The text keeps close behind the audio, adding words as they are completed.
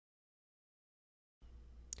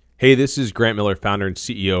Hey, this is Grant Miller, founder and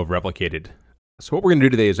CEO of Replicated. So what we're going to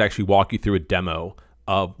do today is actually walk you through a demo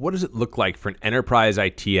of what does it look like for an enterprise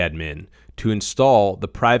IT admin to install the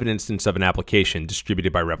private instance of an application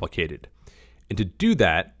distributed by Replicated. And to do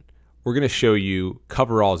that, we're going to show you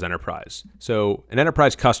Coveralls Enterprise. So an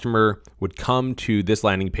enterprise customer would come to this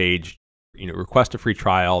landing page, request a free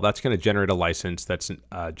trial. That's going to generate a license that's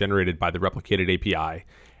generated by the Replicated API.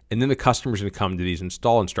 And then the customer's going to come to these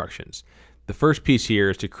install instructions. The first piece here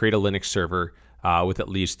is to create a Linux server with at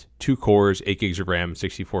least 2 cores, 8 gigs of RAM,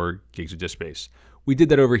 64 gigs of disk space. We did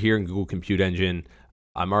that over here in Google Compute Engine.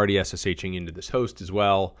 I'm already SSHing into this host as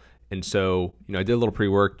well. And so, I did a little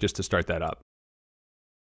pre-work just to start that up.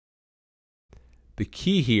 The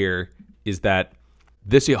key here is that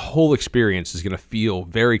this whole experience is going to feel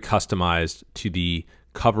very customized to the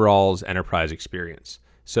Coveralls Enterprise experience.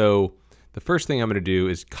 So the first thing I'm going to do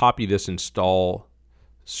is copy this install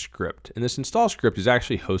script. And this install script is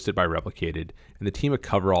actually hosted by Replicated, and the team at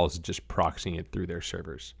Coveralls is just proxying it through their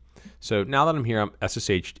servers. So now that I'm here, I'm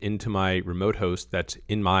SSH'd into my remote host that's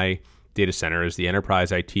in my data center as the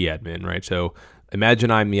enterprise IT admin, right? So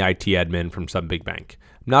imagine I'm the IT admin from some big bank.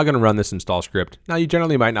 I'm now going to run this install script. Now you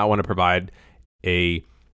generally might not want to provide a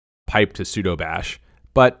pipe to sudo bash,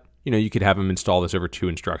 but you could have them install this over 2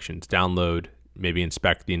 instructions: download, maybe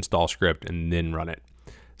inspect the install script, and then run it.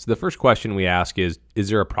 So the first question we ask is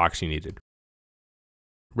there a proxy needed?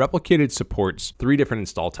 Replicated supports 3 different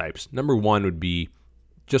install types. Number 1 would be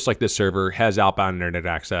just like this server, has outbound internet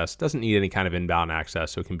access, doesn't need any kind of inbound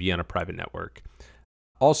access, so it can be on a private network.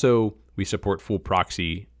 Also, we support full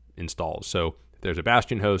proxy installs. So if there's a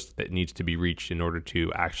Bastion host that needs to be reached in order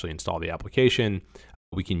to actually install the application,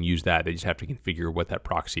 we can use that. They just have to configure what that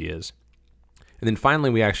proxy is. And then finally,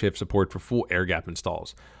 we actually have support for full air gap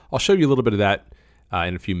installs. I'll show you a little bit of that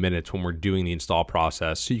in a few minutes when we're doing the install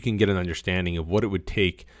process, so you can get an understanding of what it would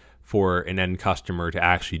take for an end customer to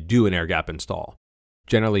actually do an air gap install.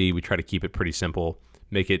 Generally, we try to keep it pretty simple,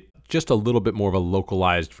 make it just a little bit more of a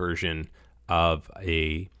localized version of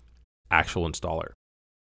a actual installer.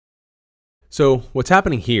 So what's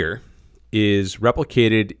happening here is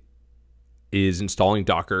Replicated is installing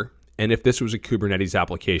Docker, and if this was a Kubernetes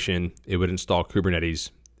application, it would install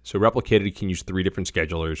Kubernetes. So Replicated can use 3 different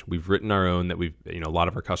schedulers. We've written our own that a lot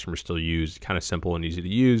of our customers still use, kind of simple and easy to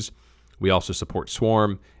use. We also support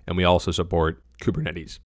Swarm, and we also support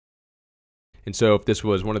Kubernetes. And so if this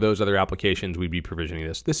was one of those other applications, we'd be provisioning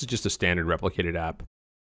this. This is just a standard Replicated app.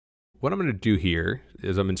 What I'm going to do here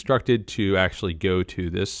is I'm instructed to actually go to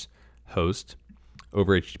this host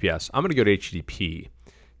over HTTPS. I'm going to go to HTTP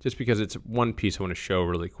just because it's one piece I want to show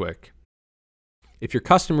really quick. If your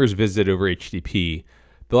customers visit over HTTP,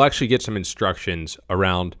 they'll actually get some instructions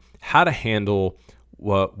around how to handle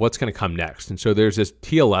what's going to come next. And so there's this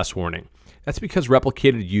TLS warning. That's because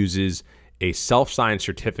Replicated uses a self-signed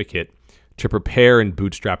certificate to prepare and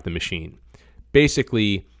bootstrap the machine.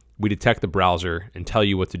 Basically, we detect the browser and tell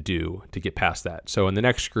you what to do to get past that. So in the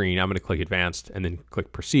next screen, I'm going to click Advanced and then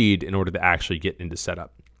click Proceed in order to actually get into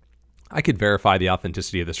setup. I could verify the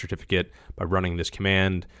authenticity of the certificate by running this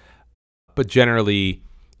command, but generally,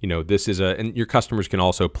 this is and your customers can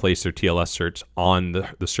also place their TLS certs on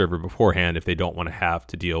the server beforehand if they don't want to have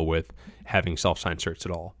to deal with having self-signed certs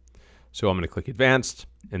at all. So I'm going to click Advanced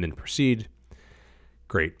and then Proceed.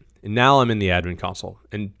 Great. And now I'm in the admin console.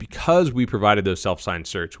 And because we provided those self-signed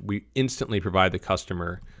certs, we instantly provide the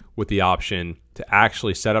customer with the option to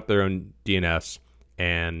actually set up their own DNS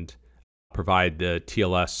and provide the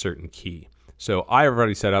TLS cert and key. So I have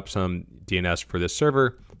already set up some DNS for this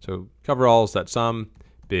server. So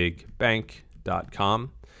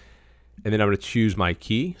coveralls.somebigbank.com. And then I'm going to choose my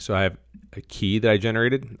key. So I have a key that I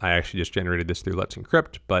generated. I actually just generated this through Let's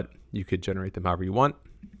Encrypt, but you could generate them however you want.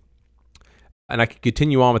 And I could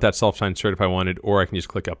continue on with that self-signed cert if I wanted, or I can just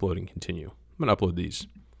click Upload and continue. I'm going to upload these.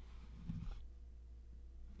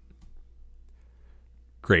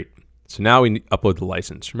 Great. So now we upload the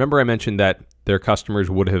license. Remember I mentioned that their customers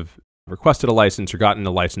would have requested a license or gotten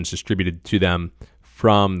a license distributed to them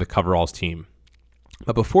from the Coveralls team.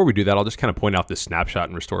 But before we do that, I'll just kind of point out this snapshot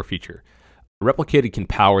and restore feature. Replicated can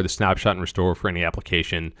power the snapshot and restore for any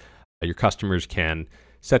application. Your customers can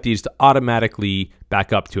set these to automatically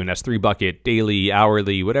back up to an S3 bucket, daily,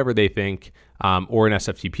 hourly, whatever they think, or an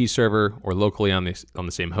SFTP server, or locally on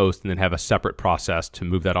the same host, and then have a separate process to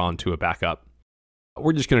move that on to a backup.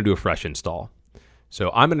 We're just going to do a fresh install. So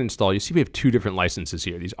I'm going to install, you see we have 2 different licenses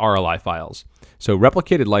here, these RLI files. So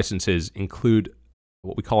Replicated licenses include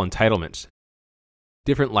what we call entitlements.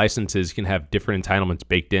 Different licenses can have different entitlements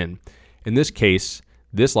baked in. In this case,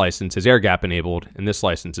 this license is air gap enabled and this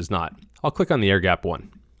license is not. I'll click on the air gap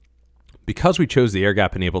one. Because we chose the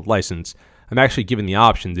air-gap enabled license, I'm actually given the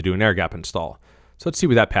option to do an air-gap install. So let's see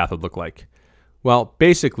what that path would look like. Well,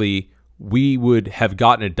 basically, we would have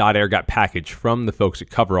gotten a .airgap package from the folks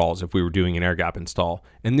at Coveralls if we were doing an air-gap install.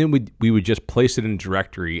 And then we would just place it in a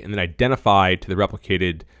directory and then identify to the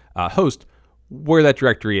replicated host where that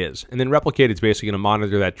directory is. And then Replicate is basically going to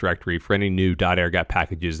monitor that directory for any new .airgap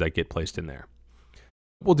packages that get placed in there.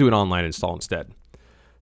 We'll do an online install instead.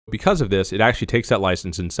 Because of this, it actually takes that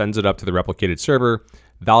license and sends it up to the replicated server,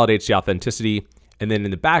 validates the authenticity, and then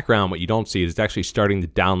in the background, what you don't see is it's actually starting to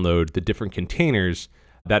download the different containers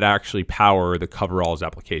that actually power the Coveralls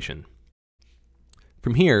application.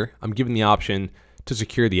 From here, I'm given the option to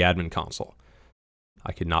secure the admin console.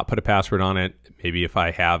 I could not put a password on it. Maybe if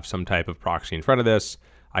I have some type of proxy in front of this,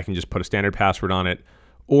 I can just put a standard password on it.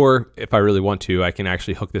 Or if I really want to, I can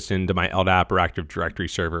actually hook this into my LDAP or Active Directory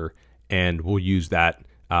server, and we'll use that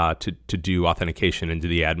to do authentication into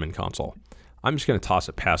the admin console. I'm just going to toss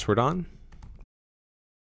a password on.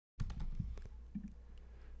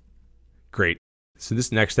 Great. So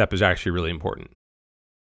this next step is actually really important.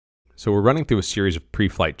 So we're running through a series of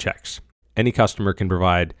pre-flight checks. Any customer can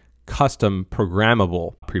provide custom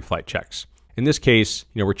programmable pre-flight checks. In this case,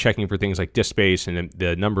 we're checking for things like disk space and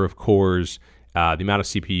the number of cores, the amount of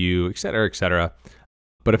CPU, et cetera, et cetera.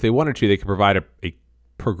 But if they wanted to, they could provide a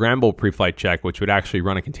programmable pre-flight check, which would actually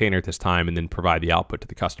run a container at this time and then provide the output to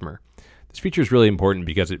the customer. This feature is really important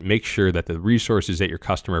because it makes sure that the resources that your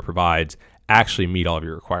customer provides actually meet all of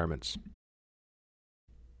your requirements.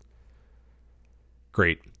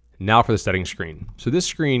 Great. Now for the settings screen. So this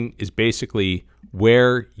screen is basically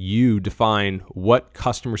where you define what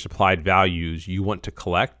customer supplied values you want to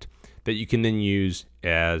collect that you can then use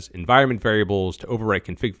as environment variables to overwrite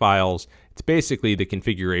config files. It's basically the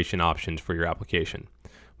configuration options for your application.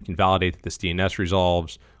 We can validate that this DNS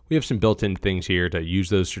resolves. We have some built-in things here to use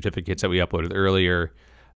those certificates that we uploaded earlier.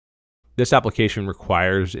 This application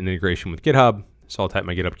requires an integration with GitHub, so I'll type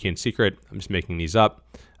my GitHub key and secret. I'm just making these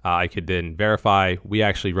up. I could then verify. We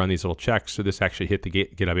actually run these little checks, so this actually hit the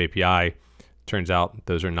GitHub API. Turns out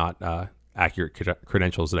those are not accurate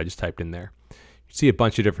credentials that I just typed in there. You see a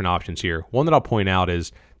bunch of different options here. One that I'll point out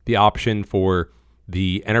is the option for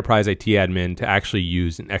the enterprise IT admin to actually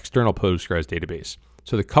use an external Postgres database.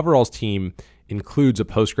 So the Coveralls team includes a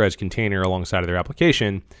Postgres container alongside of their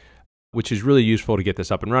application, which is really useful to get this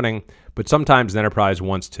up and running. But sometimes an enterprise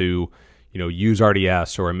wants to use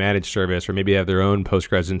RDS or a managed service, or maybe have their own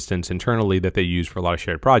Postgres instance internally that they use for a lot of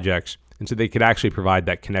shared projects. And so they could actually provide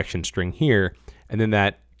that connection string here, and then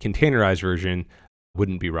that containerized version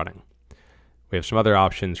wouldn't be running. We have some other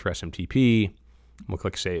options for SMTP. We'll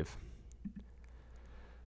click Save.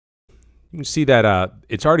 You can see that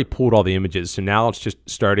it's already pulled all the images. So now it's just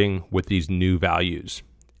starting with these new values.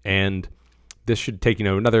 And this should take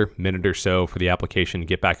another minute or so for the application to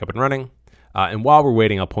get back up and running. And while we're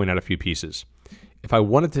waiting, I'll point out a few pieces. If I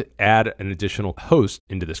wanted to add an additional host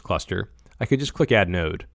into this cluster, I could just click Add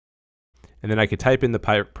Node. And then I could type in the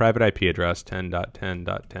private IP address,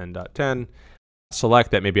 10.10.10.10,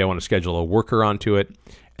 select that maybe I want to schedule a worker onto it,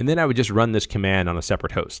 and then I would just run this command on a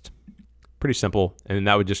separate host. Pretty simple, and then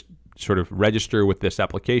that would just sort of register with this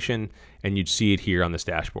application, and you'd see it here on this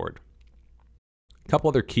dashboard. A couple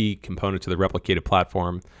other key components of the replicated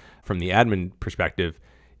platform from the admin perspective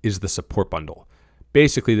is the support bundle.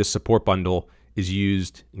 Basically, this support bundle is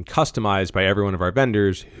used and customized by every one of our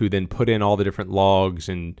vendors, who then put in all the different logs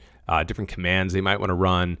and different commands they might want to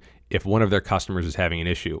run if one of their customers is having an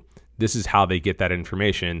issue. This is how they get that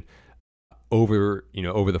information over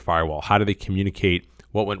the firewall. How do they communicate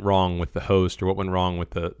what went wrong with the host or what went wrong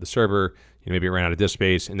with the server? Maybe it ran out of disk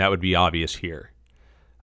space, and that would be obvious here.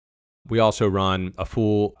 We also run a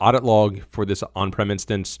full audit log for this on-prem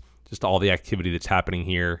instance, just all the activity that's happening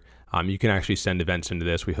here. You can actually send events into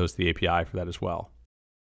this. We host the API for that as well.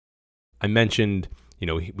 I mentioned,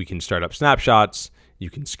 we can start up snapshots. You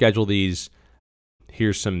can schedule these.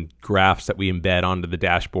 Here's some graphs that we embed onto the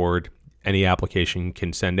dashboard. Any application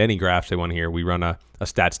can send any graphs they want here. We run a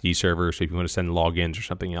statsd server, so if you want to send logins or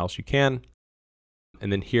something else, you can.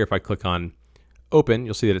 And then here, if I click on Open,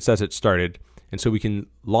 you'll see that it says it started. And so we can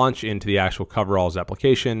launch into the actual Coveralls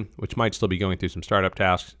application, which might still be going through some startup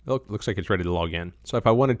tasks. It looks like it's ready to log in. So if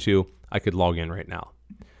I wanted to, I could log in right now.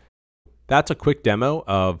 That's a quick demo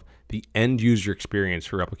of the end user experience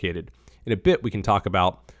for Replicated. In a bit, we can talk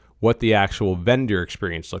about what the actual vendor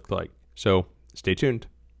experience looked like. So stay tuned.